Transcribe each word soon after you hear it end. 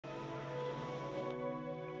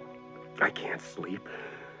I can't sleep.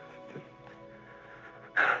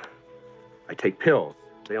 I take pills.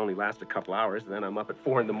 They only last a couple hours, then I'm up at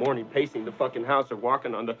 4 in the morning pacing the fucking house or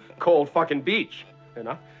walking on the cold fucking beach. And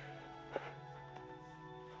I'm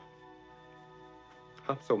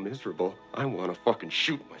so miserable, I want to fucking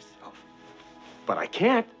shoot myself. But I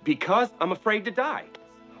can't because I'm afraid to die.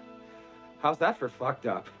 How's that for fucked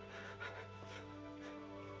up?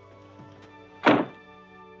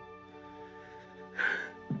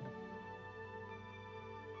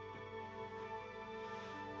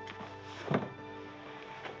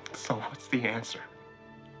 So what's the answer?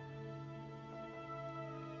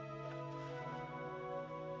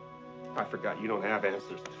 I forgot, you don't have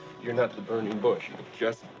answers. You're not the burning bush. You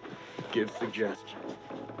just give suggestions.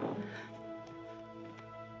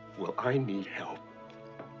 Well, I need help.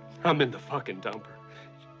 I'm in the fucking dumper.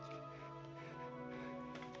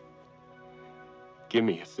 Give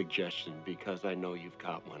me a suggestion, because I know you've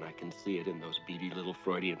got one. I can see it in those beady little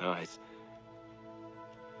Freudian eyes.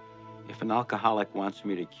 If an alcoholic wants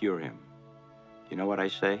me to cure him, you know what I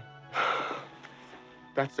say?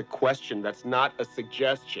 That's a question. That's not a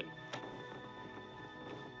suggestion.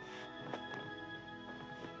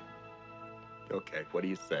 Okay, what do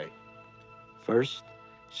you say? First,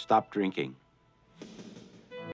 stop drinking.